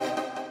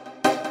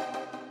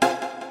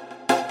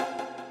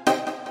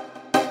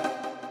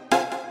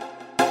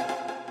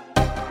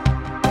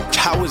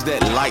how is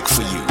that like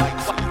for you?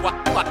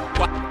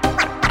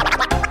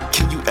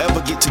 Can you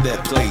ever get to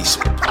that place?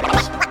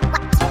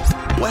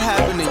 What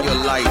happened in your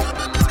life?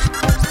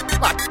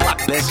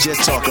 Let's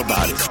just talk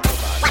about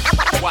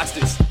it. Watch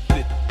this.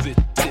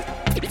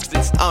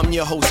 I'm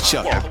your host,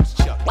 Chuck.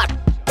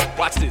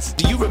 Watch this.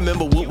 Do you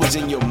remember what was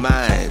in your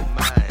mind?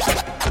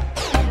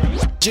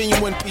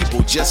 Genuine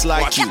people just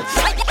like you.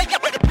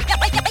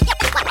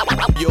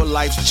 Your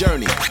life's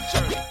journey.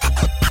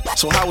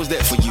 So how was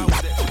that for you?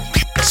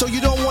 So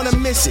you don't want to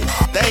miss it.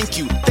 Thank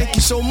you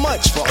so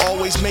much for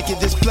always making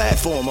this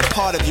platform a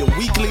part of your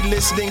weekly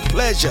listening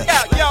pleasure.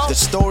 The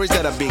stories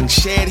that are being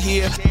shared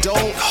here,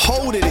 don't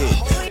hold it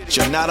in.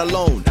 You're not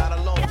alone,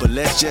 but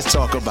let's just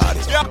talk about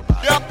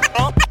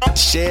it.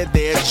 Share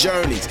their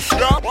journeys.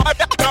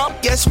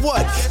 Guess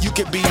what? You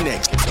could be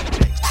next.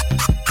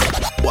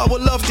 Well, I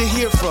would love to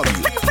hear from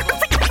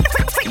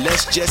you.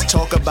 Let's just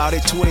talk about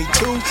it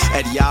 22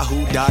 at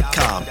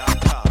yahoo.com.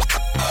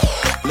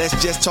 Let's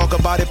just talk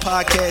about it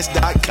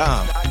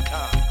podcast.com.